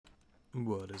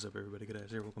What is up, everybody? Good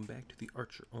guys here. Welcome back to the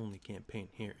Archer Only campaign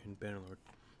here in Bannerlord,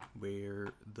 where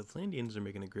the VLANDIans are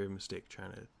making a grave mistake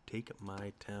trying to take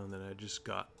my town that I just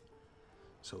got.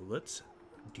 So let's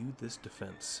do this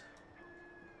defense.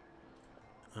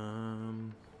 I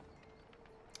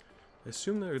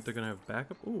assume they're gonna have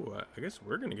backup. Ooh, I guess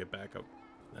we're gonna get backup.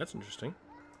 That's interesting.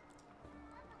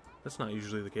 That's not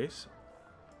usually the case.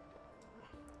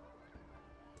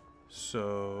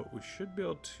 So we should be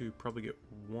able to probably get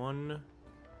one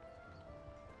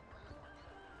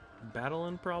battle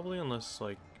in, probably, unless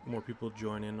like more people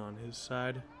join in on his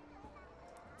side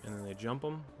and then they jump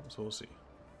him. So we'll see.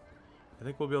 I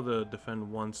think we'll be able to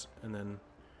defend once and then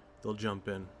they'll jump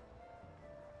in.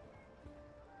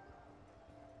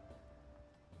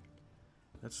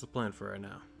 That's the plan for right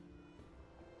now.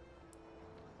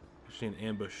 Just need an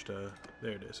ambush to...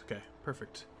 There it is. Okay,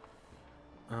 perfect.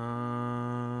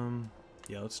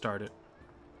 Yeah, let's start it.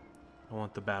 I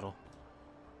want the battle.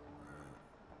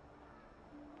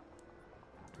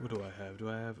 What do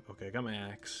I have? Okay, I got my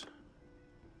axe.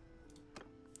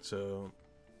 So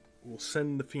we'll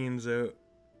send the fiends out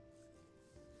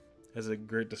as a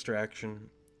great distraction,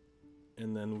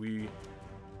 and then we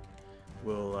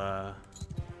will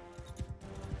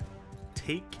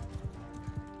take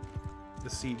the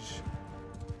siege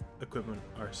equipment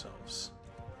ourselves.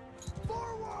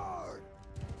 Forward!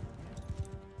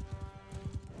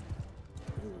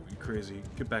 Oh, you crazy.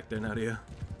 Get back there, Nadia.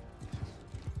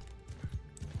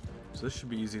 So this should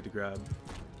be easy to grab.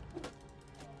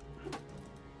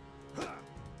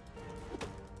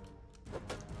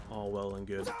 All well and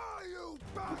good. Die, you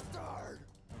bastard!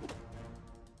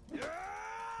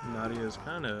 Nadia's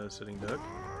kind of sitting duck.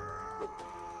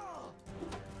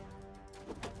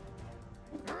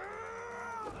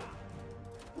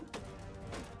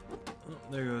 Oh,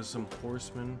 there goes some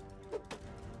horsemen.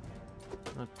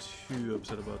 Not too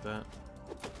upset about that.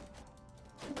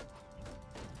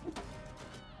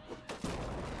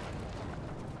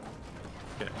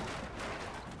 Okay.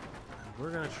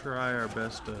 We're gonna try our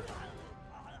best to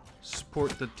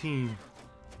support the team.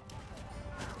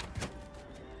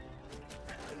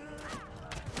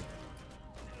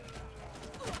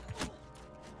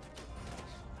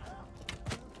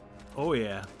 Oh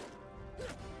yeah.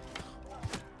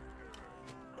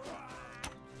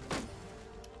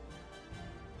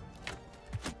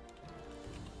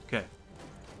 Okay.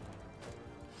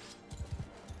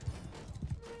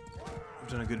 I've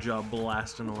done a good job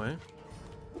blasting away.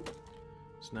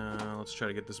 So now let's try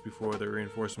to get this before the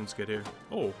reinforcements get here.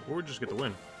 Oh, or we just get the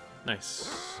win.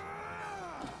 Nice.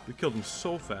 We killed him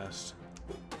so fast.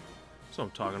 That's what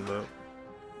I'm talking about.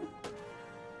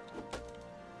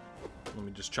 Let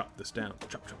me just chop this down.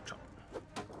 Chop, chop, chop.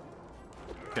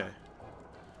 Okay.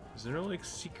 Is there no, like,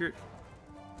 secret...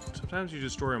 Sometimes you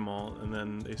destroy them all, and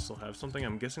then they still have something.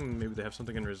 I'm guessing maybe they have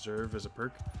something in reserve as a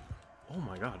perk. Oh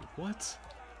my god, what?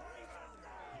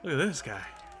 Look at this guy.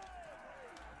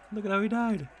 Look at how he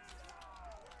died.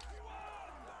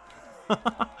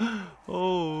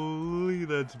 Holy,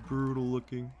 that's brutal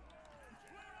looking.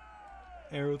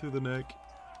 Arrow through the neck.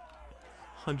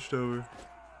 Hunched over.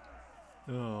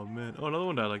 Oh man. Oh, another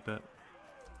one died like that.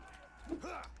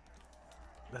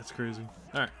 That's crazy.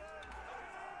 Alright.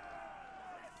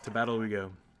 To battle we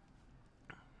go.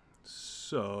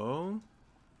 So,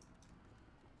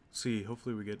 let's see,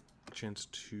 hopefully we get a chance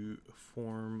to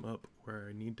form up where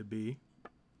I need to be.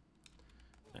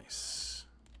 Nice.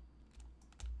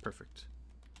 Perfect.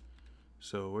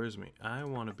 So where's me? I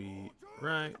want to be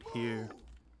right here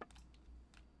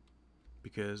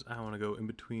because I want to go in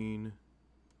between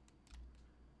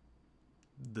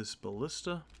this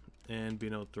ballista and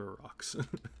being able to throw rocks.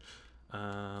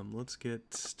 Let's get...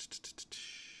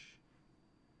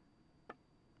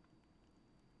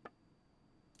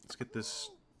 Let's get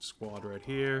this squad right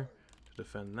here to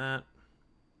defend that.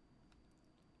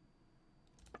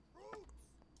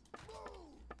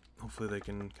 Hopefully they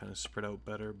can kind of spread out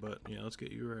better, but yeah, let's get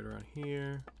you right around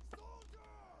here.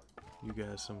 You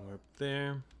guys somewhere up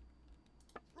there.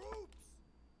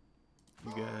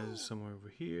 You guys somewhere over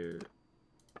here.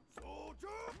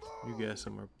 You guys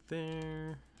somewhere up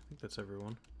there. I think that's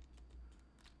everyone.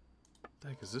 What the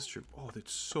heck is this troop? Oh, there's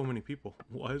so many people.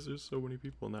 Why is there so many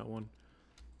people in that one?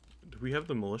 Do we have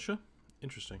the militia?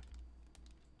 Interesting.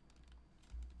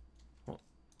 Well,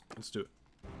 let's do it.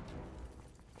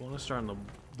 I want to start on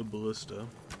the ballista.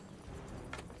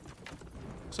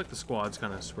 Looks like the squad's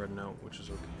kind of spreading out, which is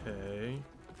okay.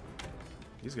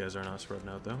 These guys are not spreading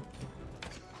out, though.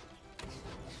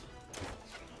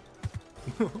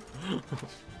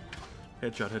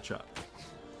 Headshot, headshot.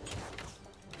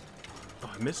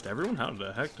 Oh, I missed everyone? How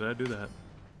the heck did I do that?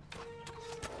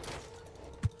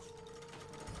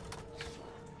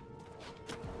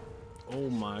 Oh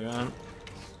my god.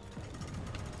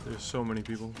 There's so many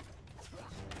people.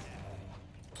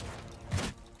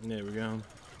 There we go.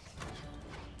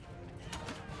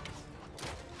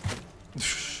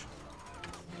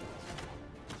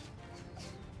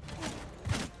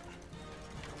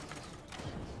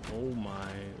 Oh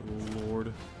my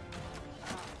lord.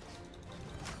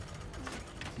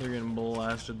 They're getting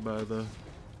blasted by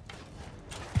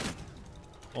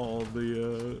all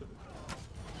the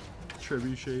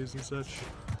trebuchets and such.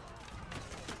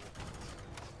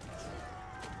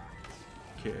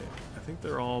 Okay, I think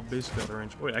they're all basically out of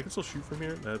range. Wait, I can still shoot from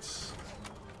here? That's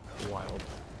wild.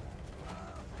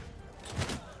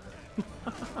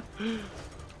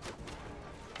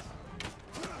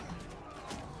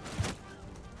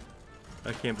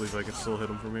 I can't believe I can still hit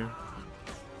them from here.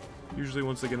 Usually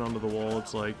once they get onto the wall,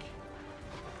 it's like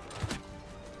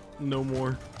no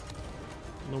more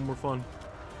fun.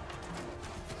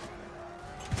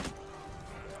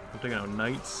 I'm taking out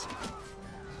knights.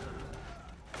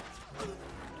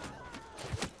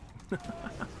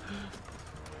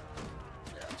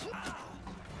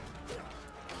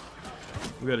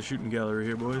 We got a shooting gallery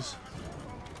here, boys.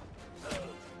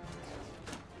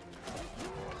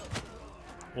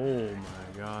 Oh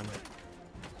my god.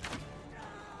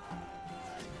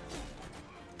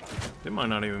 They might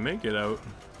not even make it out.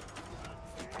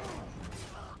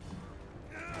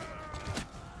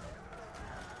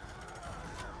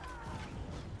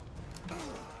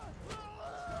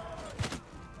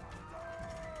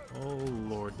 Oh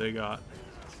lord, they got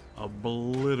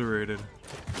obliterated.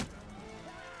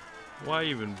 Why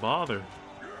even bother?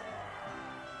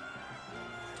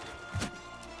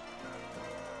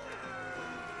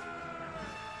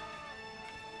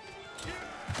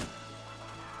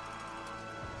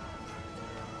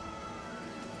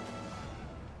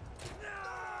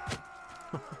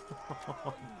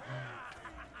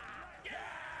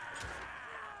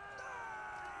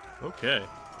 Okay.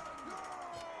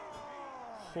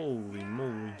 Holy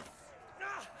moly.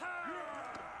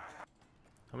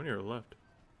 How many are left?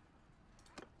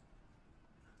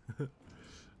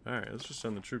 Alright, let's just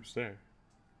send the troops there.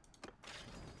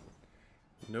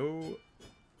 No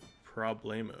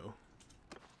problemo.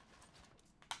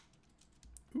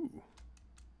 Ooh.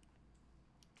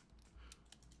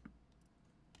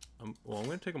 Well, I'm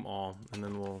going to take them all, and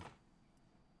then we'll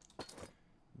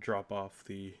drop off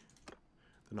the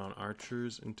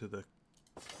non-archers into the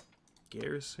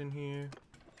garrison here.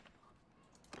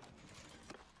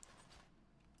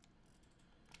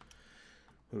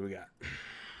 What do we got?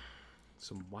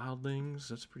 Some wildlings,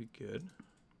 that's pretty good.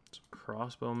 Some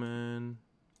crossbowmen.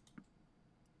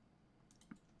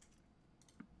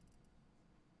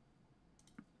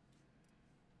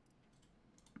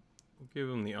 We'll give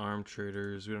them the armed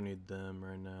traders, we don't need them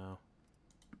right now.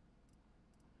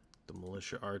 The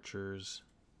militia archers.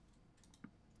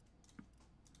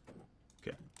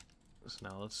 Okay, so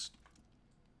now let's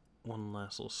one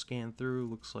last little scan through.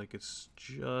 Looks like it's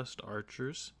just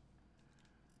archers.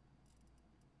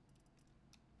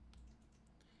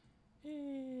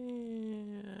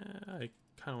 I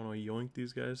kind of want to yoink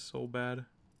these guys so bad.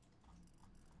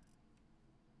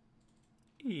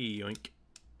 Yoink.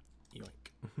 Yoink.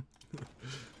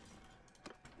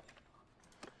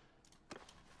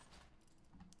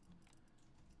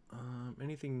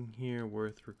 Anything here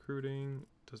worth recruiting?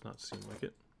 Does not seem like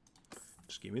it.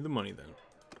 Just give me the money then.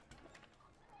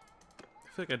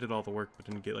 I feel like I did all the work but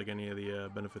didn't get like any of the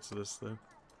benefits of this though.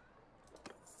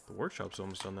 The workshop's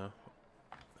almost done though.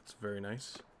 That's very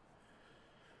nice.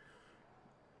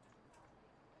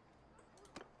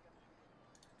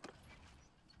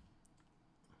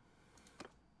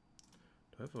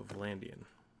 Do I have a VLANDIan?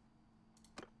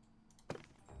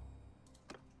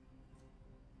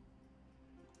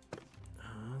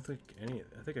 I don't think any.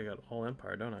 I think I got all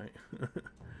Empire, don't I?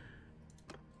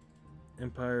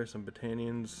 Empire, some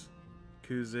Battanians,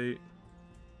 Kuzate.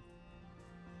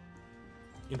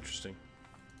 Interesting.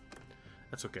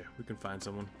 That's okay. We can find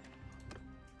someone.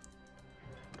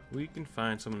 We can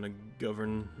find someone to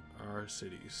govern our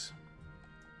cities.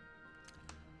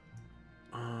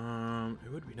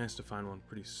 It would be nice to find one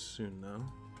pretty soon, though.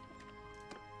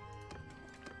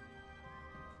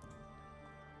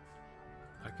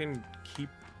 I can keep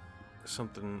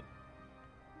something.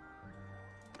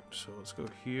 So let's go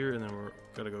here, and then we're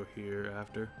gotta go here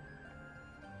after.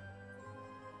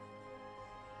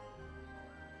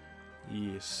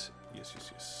 Yes, yes, yes,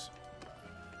 yes.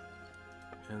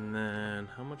 And then,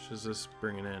 how much is this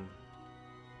bringing in?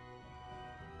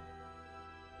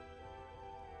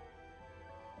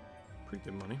 Pretty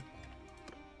good money.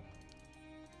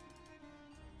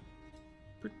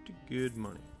 Pretty good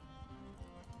money.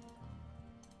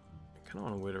 kind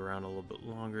of want to wait around a little bit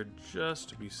longer just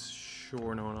to be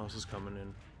sure no one else is coming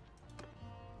in.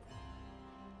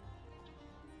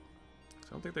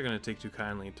 I don't think they're going to take too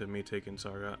kindly to me taking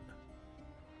Sargot.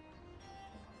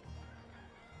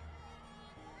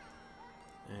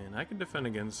 And I can defend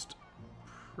against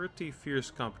pretty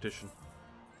fierce competition.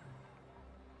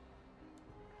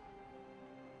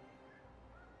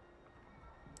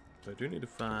 So I do need to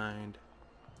find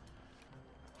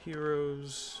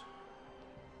heroes.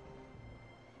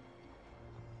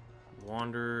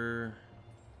 Wanderer,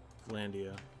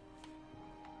 VLANDIA.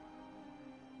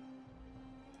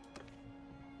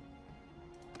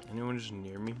 Anyone just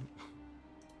near me?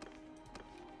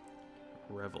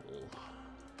 Revel.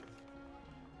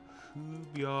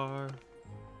 Hubyar. Yeah.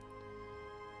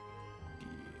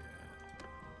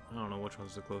 I don't know which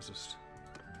one's the closest.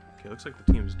 Okay, looks like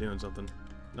the team's doing something.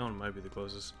 That one might be the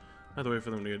closest. I have to wait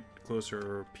for them to get closer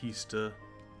or a piece to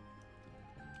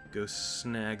go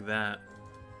snag that.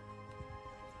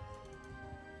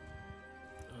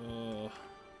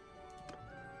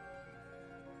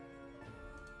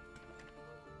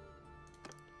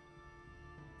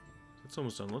 It's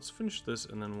almost done. Let's finish this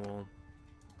and then we'll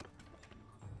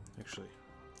actually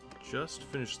just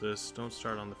finish this. Don't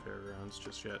start on the fairgrounds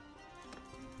just yet.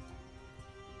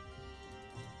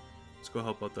 Let's go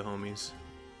help out the homies.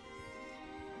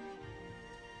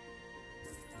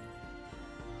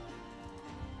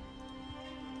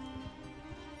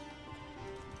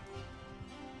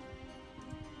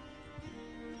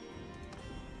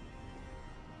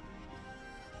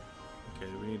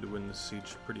 Okay, we need to win this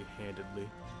siege pretty handedly.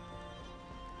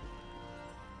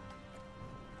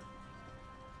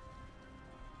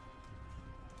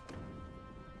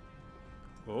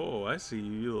 Oh, I see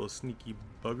you, you little sneaky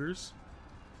buggers.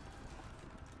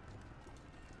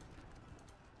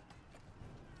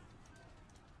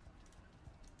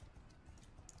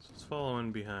 So let's follow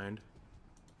in behind.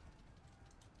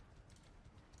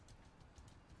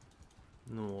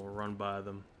 And then we'll run by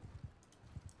them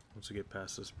once we get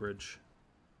past this bridge.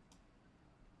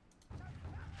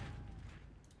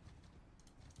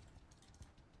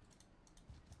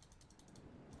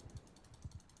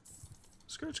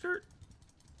 Skirt, skirt.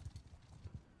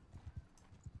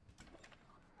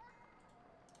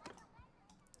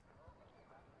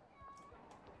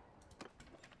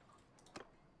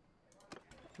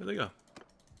 Where'd they go?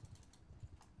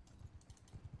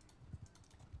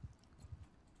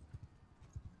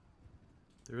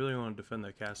 They really want to defend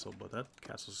that castle, but that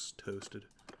castle's toasted.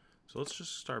 So let's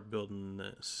just start building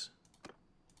this.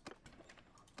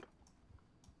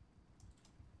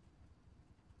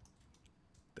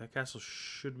 That castle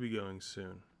should be going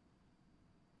soon.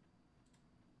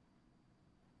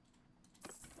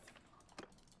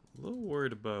 A little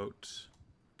worried about...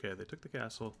 Okay, they took the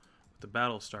castle. With the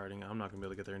battle starting, I'm not going to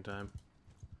be able to get there in time.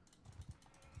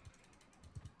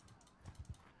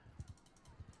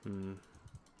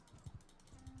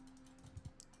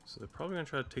 So they're probably going to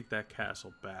try to take that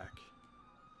castle back.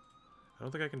 I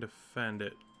don't think I can defend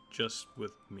it just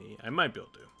with me. I might be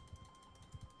able to.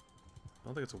 I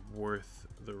don't think it's worth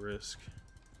the risk.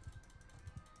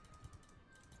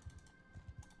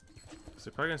 So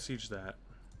they're probably going to siege that.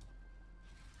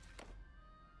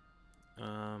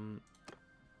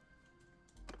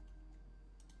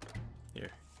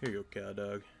 Here you go, cow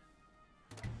dog.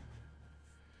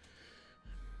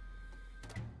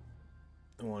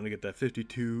 I want to get that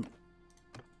 52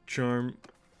 charm.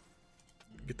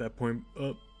 Get that point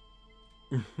up.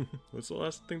 What's the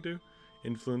last thing do?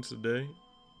 Influence a day?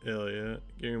 Hell yeah.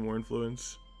 Give me more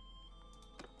influence.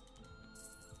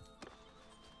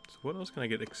 So what else can I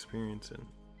get experience in?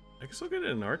 I can still get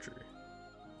it in archery.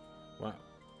 Wow.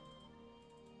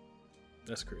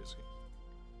 That's crazy.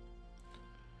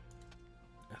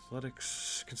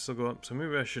 Athletics can still go up, so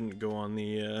maybe I shouldn't go on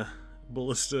the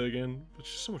ballista again. But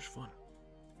it's just so much fun.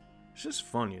 It's just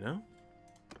fun, you know?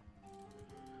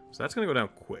 So that's gonna go down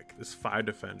quick. This 5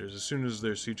 defenders. As soon as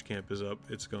their siege camp is up,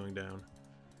 it's going down.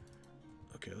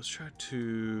 Okay, let's try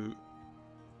to...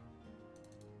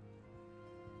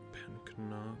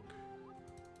 Penknock.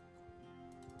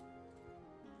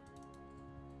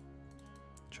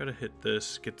 Try to hit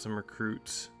this, get some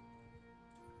recruits.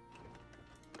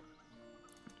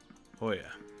 Oh yeah.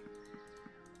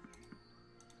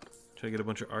 Try to get a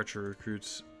bunch of archer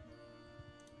recruits.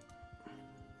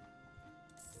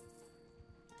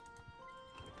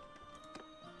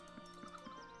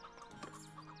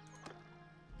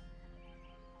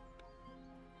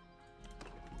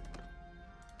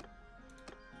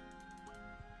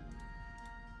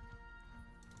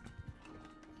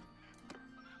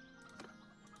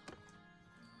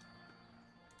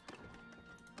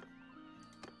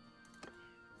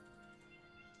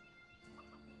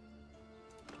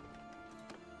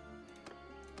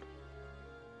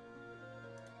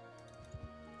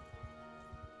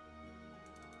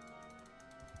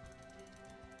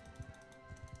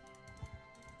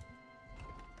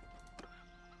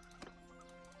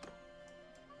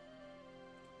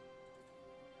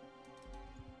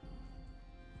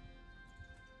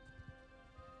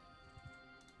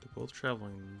 both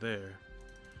traveling there.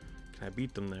 Can I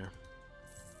beat them there?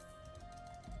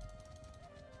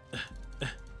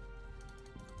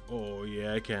 Oh,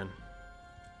 yeah, I can.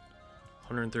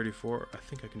 134. I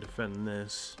think I can defend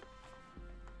this.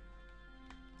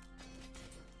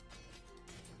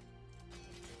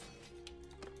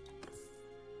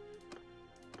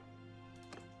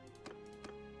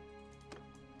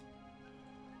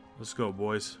 Let's go,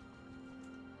 boys.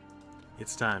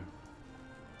 It's time.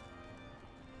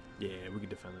 Yeah, we can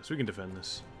defend this. We can defend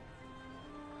this.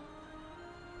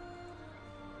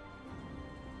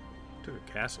 Took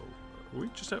a castle. We're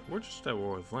just at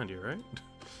war with VLANDIA, right?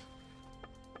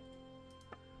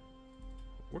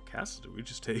 What castle did we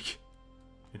just take?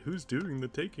 And who's doing the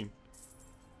taking?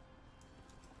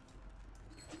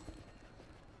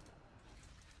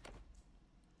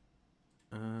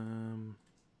 I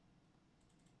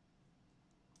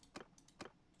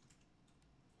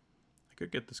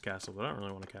could get this castle, but I don't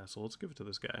really want a castle. Let's give it to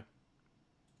this guy.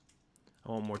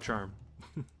 I want more charm.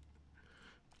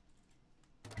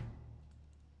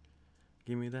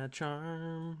 Give me that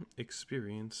charm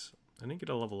experience. I didn't get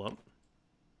a level up,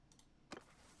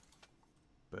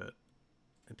 but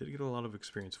I did get a lot of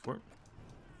experience for it,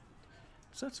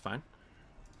 so that's fine.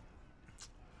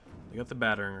 They got the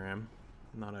battering ram,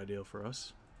 not ideal for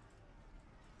us.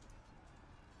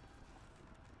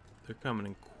 They're coming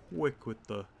in quick with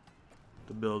the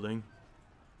building.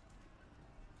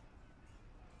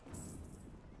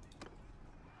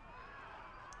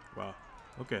 Wow.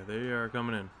 Okay, they are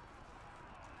coming in.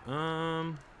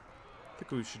 I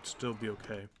think we should still be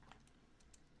okay.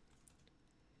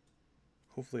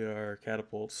 Hopefully our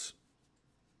catapults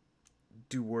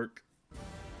do work.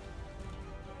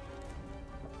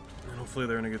 And hopefully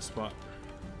they're in a good spot.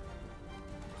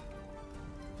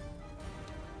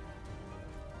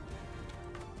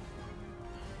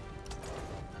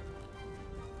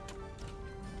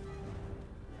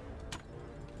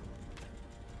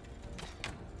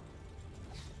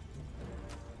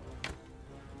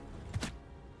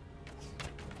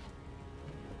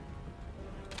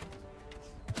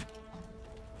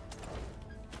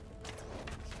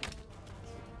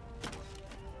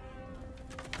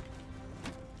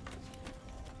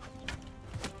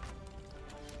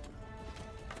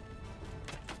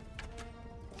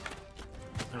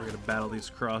 Now we're gonna battle these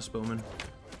crossbowmen.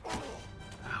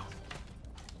 Ow.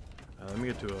 Let me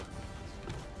get to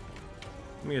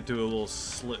a little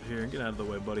slit here. Get out of the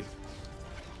way, buddy.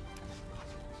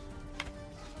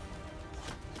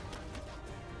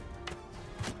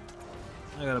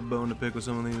 I got a bone to pick with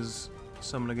some of these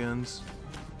summon-agains.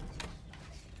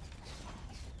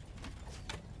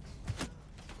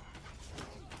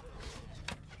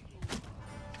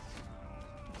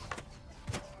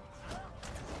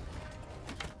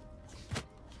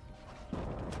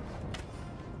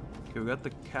 Okay, we got the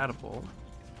catapult.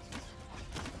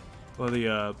 Well,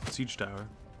 the siege tower.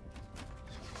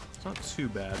 It's not too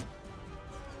bad.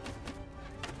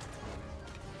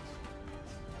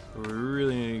 But we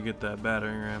really need to get that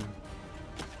battering ram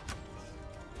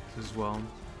as well.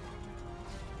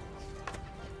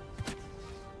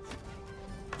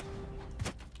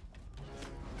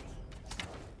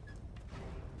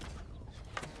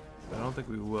 But I don't think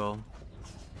we will.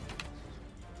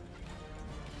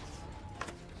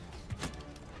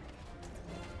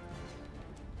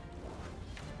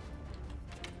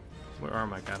 Where are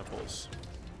my catapults?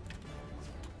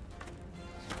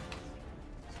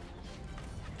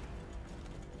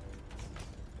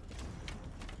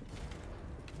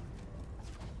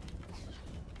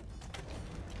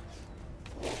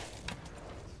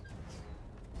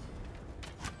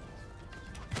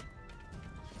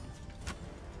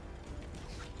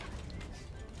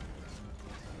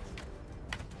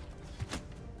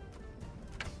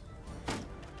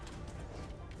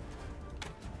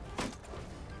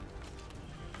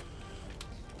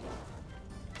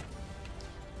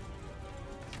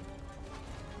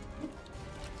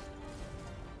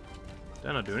 Did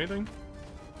I not do anything?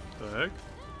 The heck?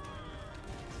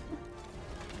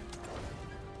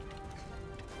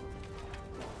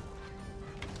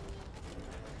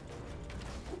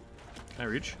 Can I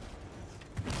reach?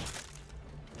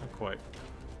 Not quite.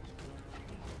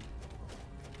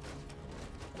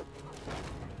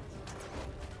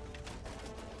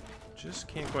 Just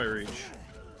can't quite reach.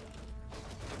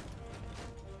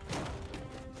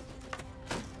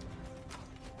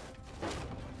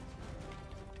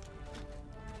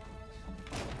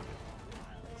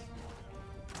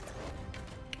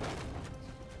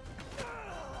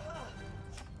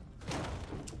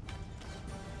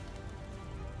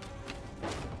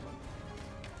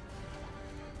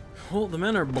 Well, the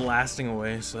men are blasting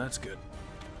away, so that's good.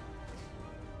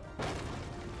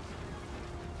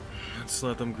 Let's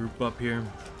let them group up here.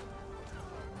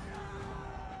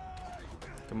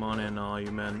 Come on in, all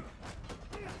you men.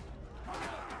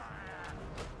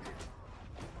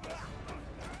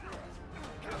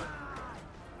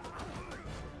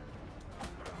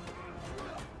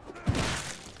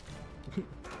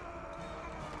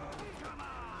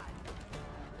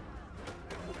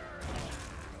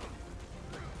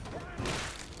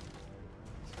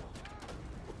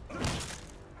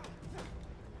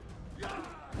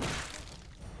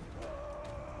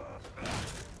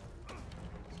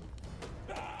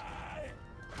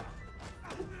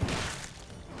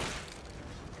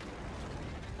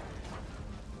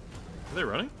 Are they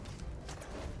running?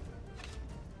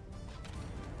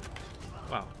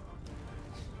 Wow.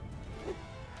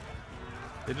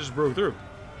 They just broke through.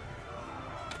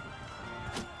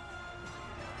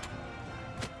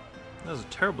 That was a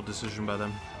terrible decision by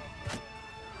them.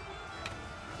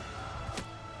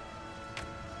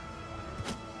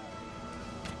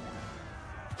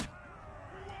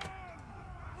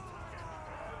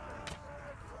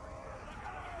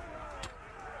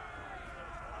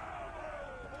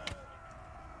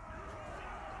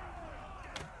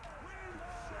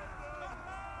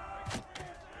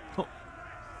 Oh.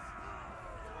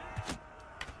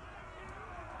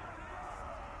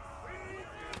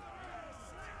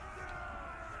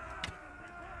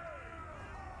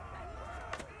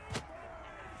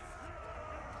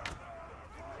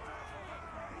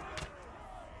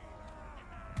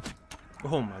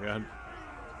 Oh my god.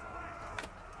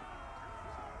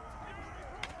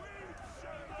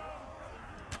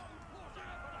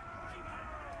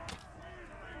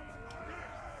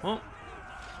 Well,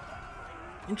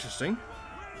 interesting.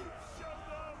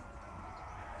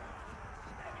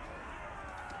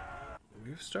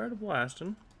 We've started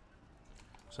blasting.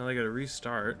 So now they gotta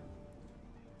restart.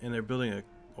 And they're building a...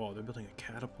 Oh, they're building a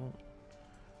catapult.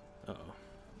 Uh-oh.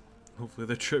 Hopefully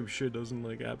the trebuchet doesn't,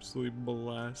 like, absolutely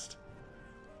blast.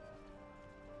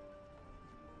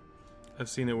 I've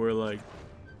seen it where, like,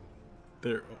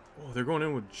 they're going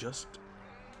in with just...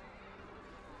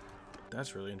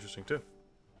 That's really interesting, too.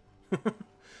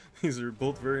 These are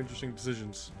both very interesting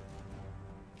decisions.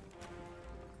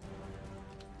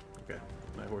 Okay,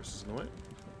 my horse is in the way.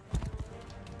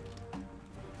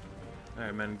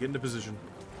 Alright, man, get into position.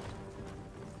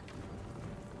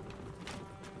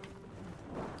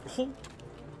 Oh.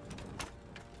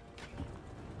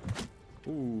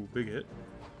 Ooh, big hit.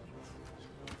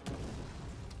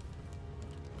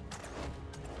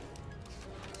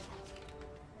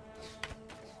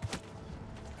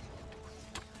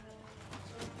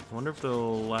 I wonder if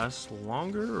they'll last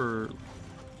longer or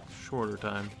shorter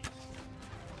time.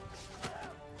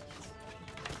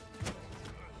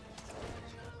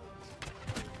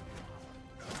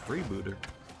 Freebooter.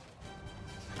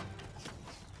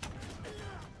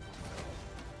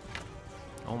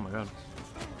 Oh my god.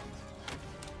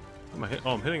 Am I hit?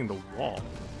 Oh, I'm hitting the wall.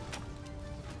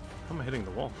 How am I hitting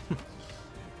the wall?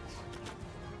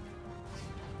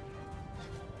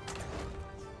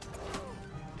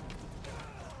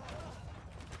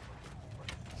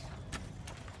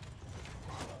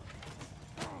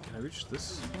 Can I reach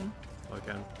this one? Oh, I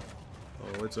can.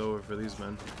 Oh, it's over for these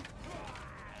men.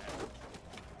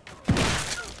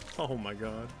 Oh my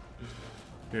god.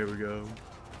 Here we go.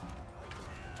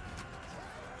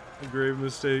 A grave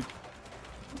mistake.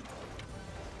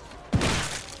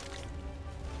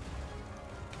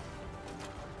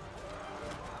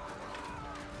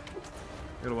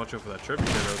 Gotta watch out for that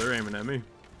trebuchet though, they're aiming at me.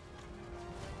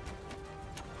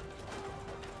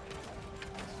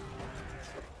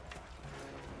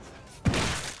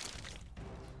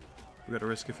 We gotta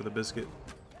risk it for the biscuit.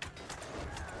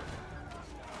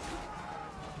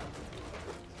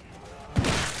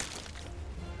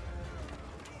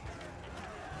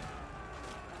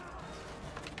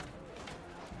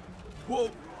 Whoa!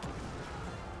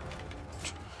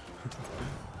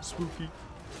 Spooky.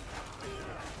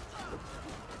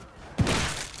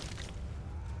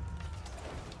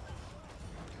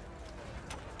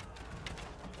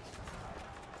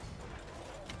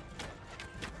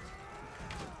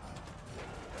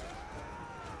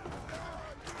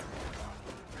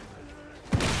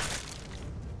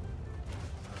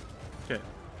 Okay.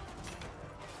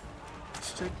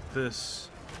 Let's take this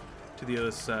to the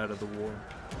other side of the war.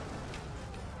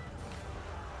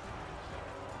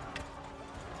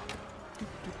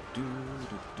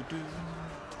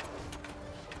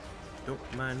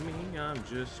 Don't mind me, I'm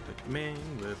just a man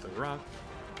with a rock,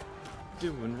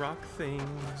 doing rock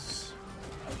things.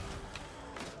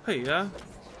 Hey,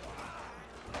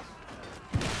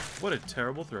 what a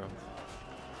terrible throw.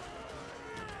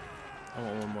 I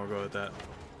want one more go at that.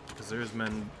 Because there's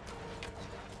men.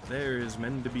 There is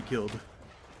men to be killed.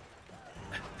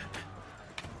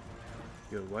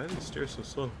 Yo, why are these stairs so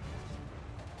slow?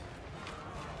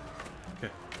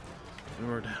 Okay. And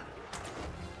we're down.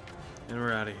 And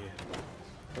we're out of here.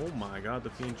 Oh my god, the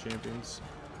Fiend Champions.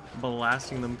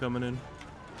 Blasting them coming in.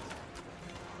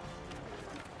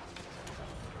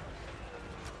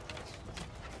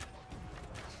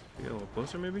 Get a little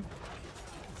closer, maybe?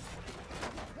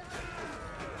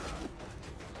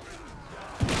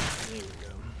 There we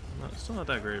go. No, still not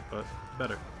that great, but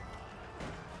better.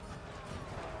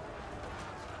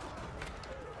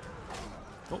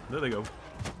 Oh, there they go.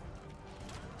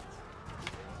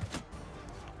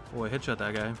 Oh, I headshot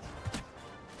that guy.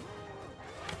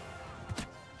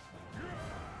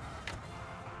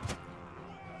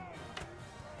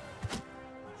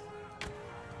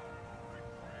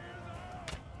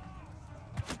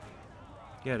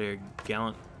 Get out of here,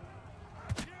 gallant.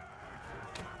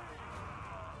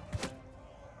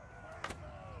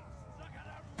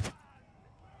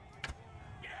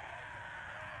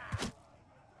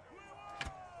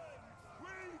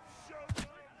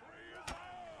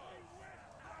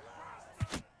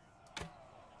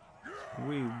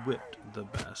 We whipped the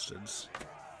bastards.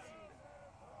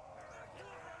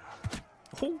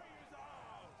 Oh!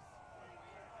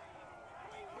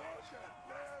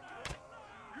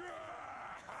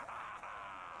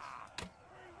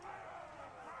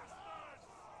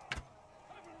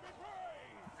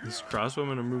 These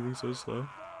crossbowmen are moving so slow.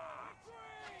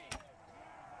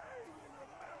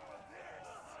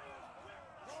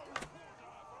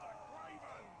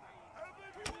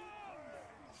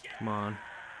 Come on.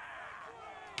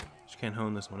 Just can't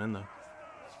hone this one in though.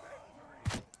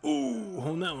 Ooh,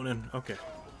 hone that one in. Okay.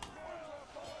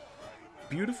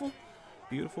 Beautiful.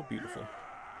 Beautiful, beautiful.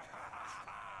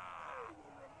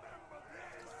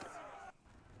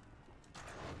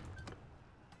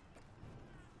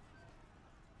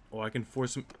 Oh, I can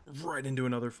force him right into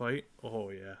another fight. Oh,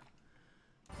 yeah.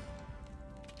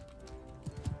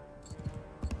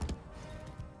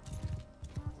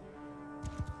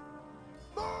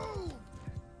 Move!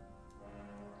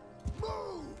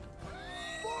 Move!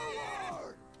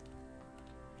 Forward!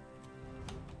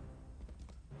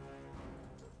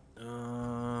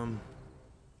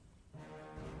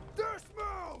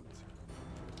 Dismount!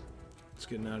 Let's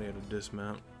get out of here to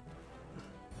dismount.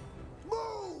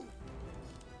 Move!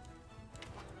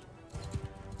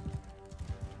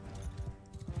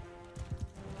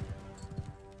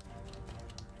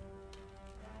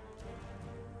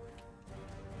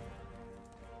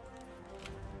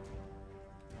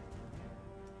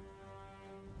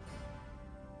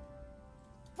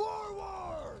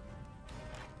 Forward!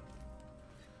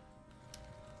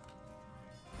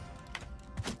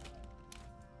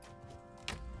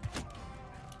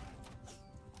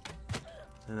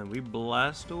 And then we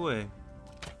blast away.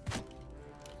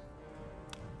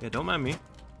 Yeah, don't mind me.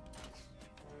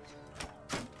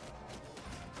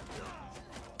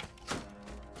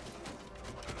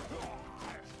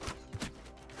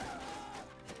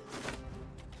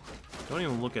 Don't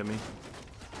even look at me.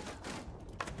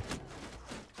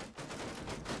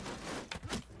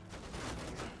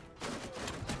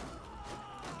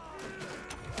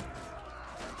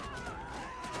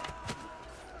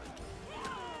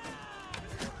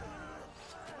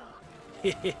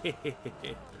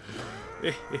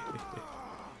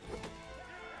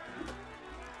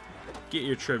 Get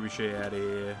your trebuchet out of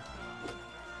here.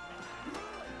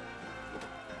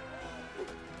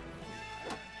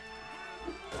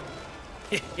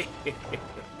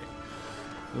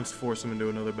 Let's force him into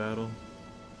another battle.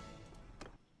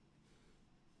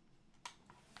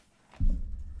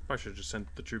 Probably should have just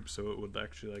sent the troops so it would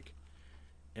actually, like,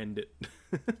 end it.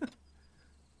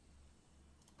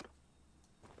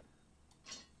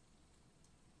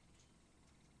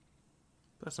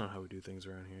 That's not how we do things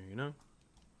around here, you know?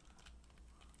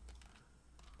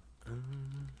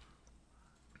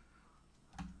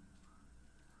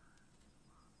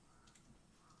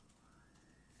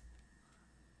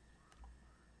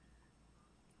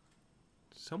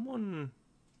 Someone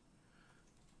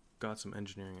got some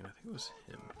engineering, and I think it was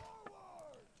him.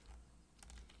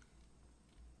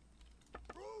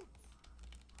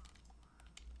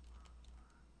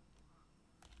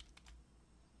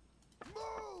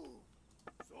 Move!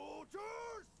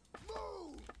 Soldiers!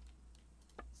 Move!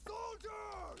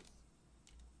 Soldiers!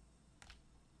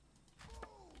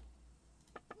 Move!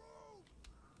 Troops!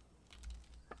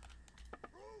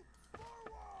 Troops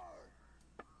forward!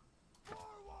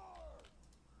 Forward!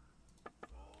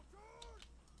 Soldiers!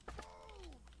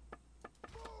 Move!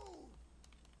 Move!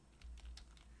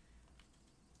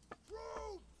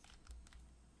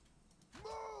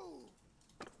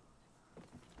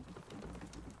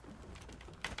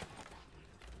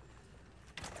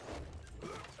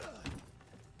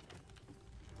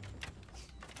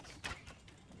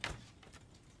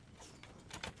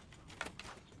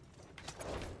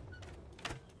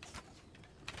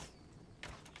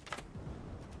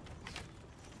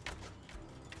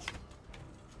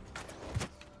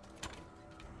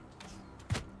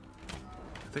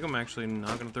 think I'm actually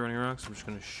not gonna throw any rocks. I'm just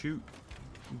gonna shoot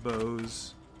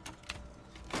bows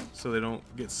so they don't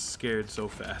get scared so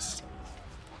fast.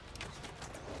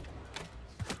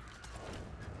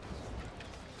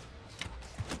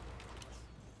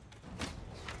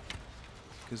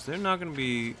 Because they're not gonna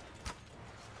be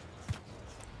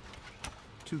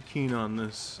too keen on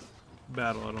this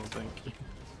battle, I don't think.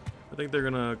 I think they're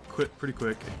gonna quit pretty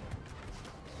quick.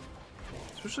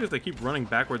 Especially if they keep running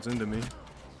backwards into me.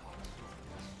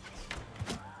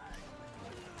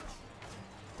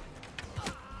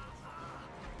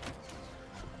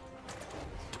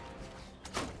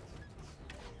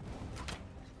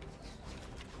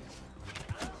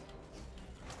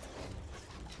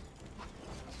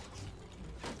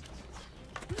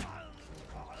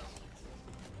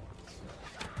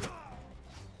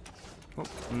 Oh,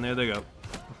 and there they go.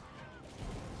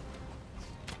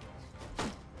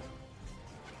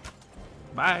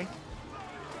 Bye.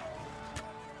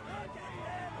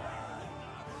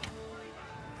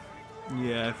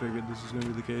 Yeah, I figured this was gonna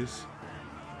be the case.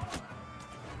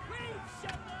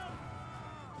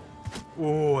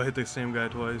 Oh, I hit the same guy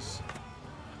twice.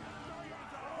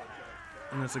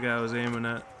 And that's the guy I was aiming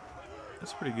at.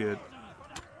 That's pretty good.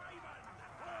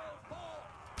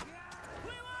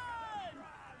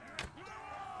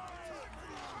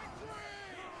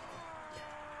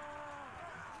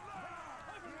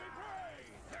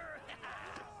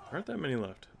 Aren't that many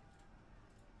left?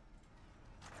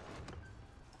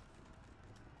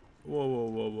 Whoa, whoa,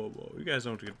 whoa, whoa, whoa. You guys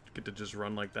don't get to just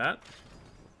run like that.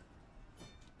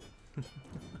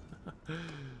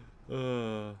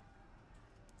 I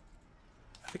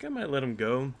think I might let him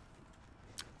go.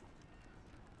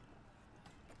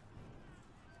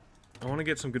 I want to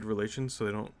get some good relations so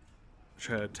they don't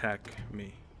try to attack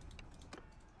me.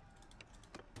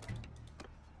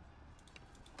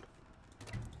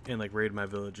 And like raid my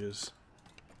villages.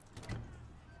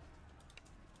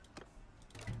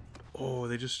 Oh,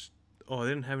 they just... Oh, they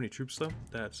didn't have any troops though?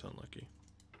 That's unlucky.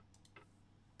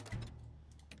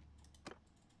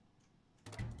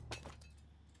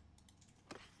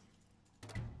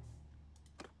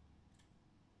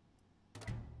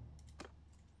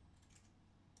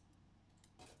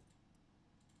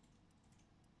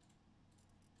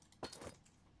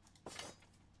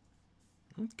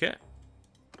 Okay.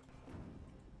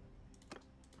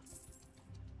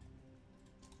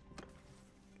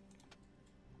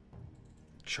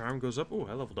 Charm goes up. Oh,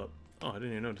 I leveled up. Oh, I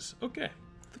didn't even notice. Okay.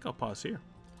 I think I'll pause here.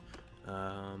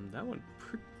 That went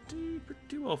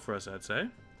pretty well for us, I'd say.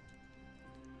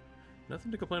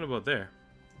 Nothing to complain about there.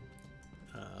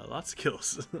 Lots of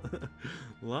kills.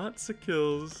 Lots of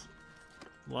kills.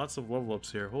 Lots of level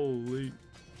ups here. Holy.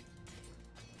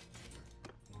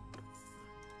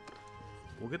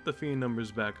 We'll get the fiend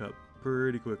numbers back up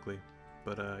pretty quickly.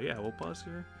 But yeah, we'll pause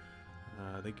here.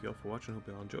 Thank you all for watching. Hope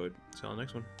you all enjoyed. See you on the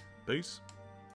next one. Peace.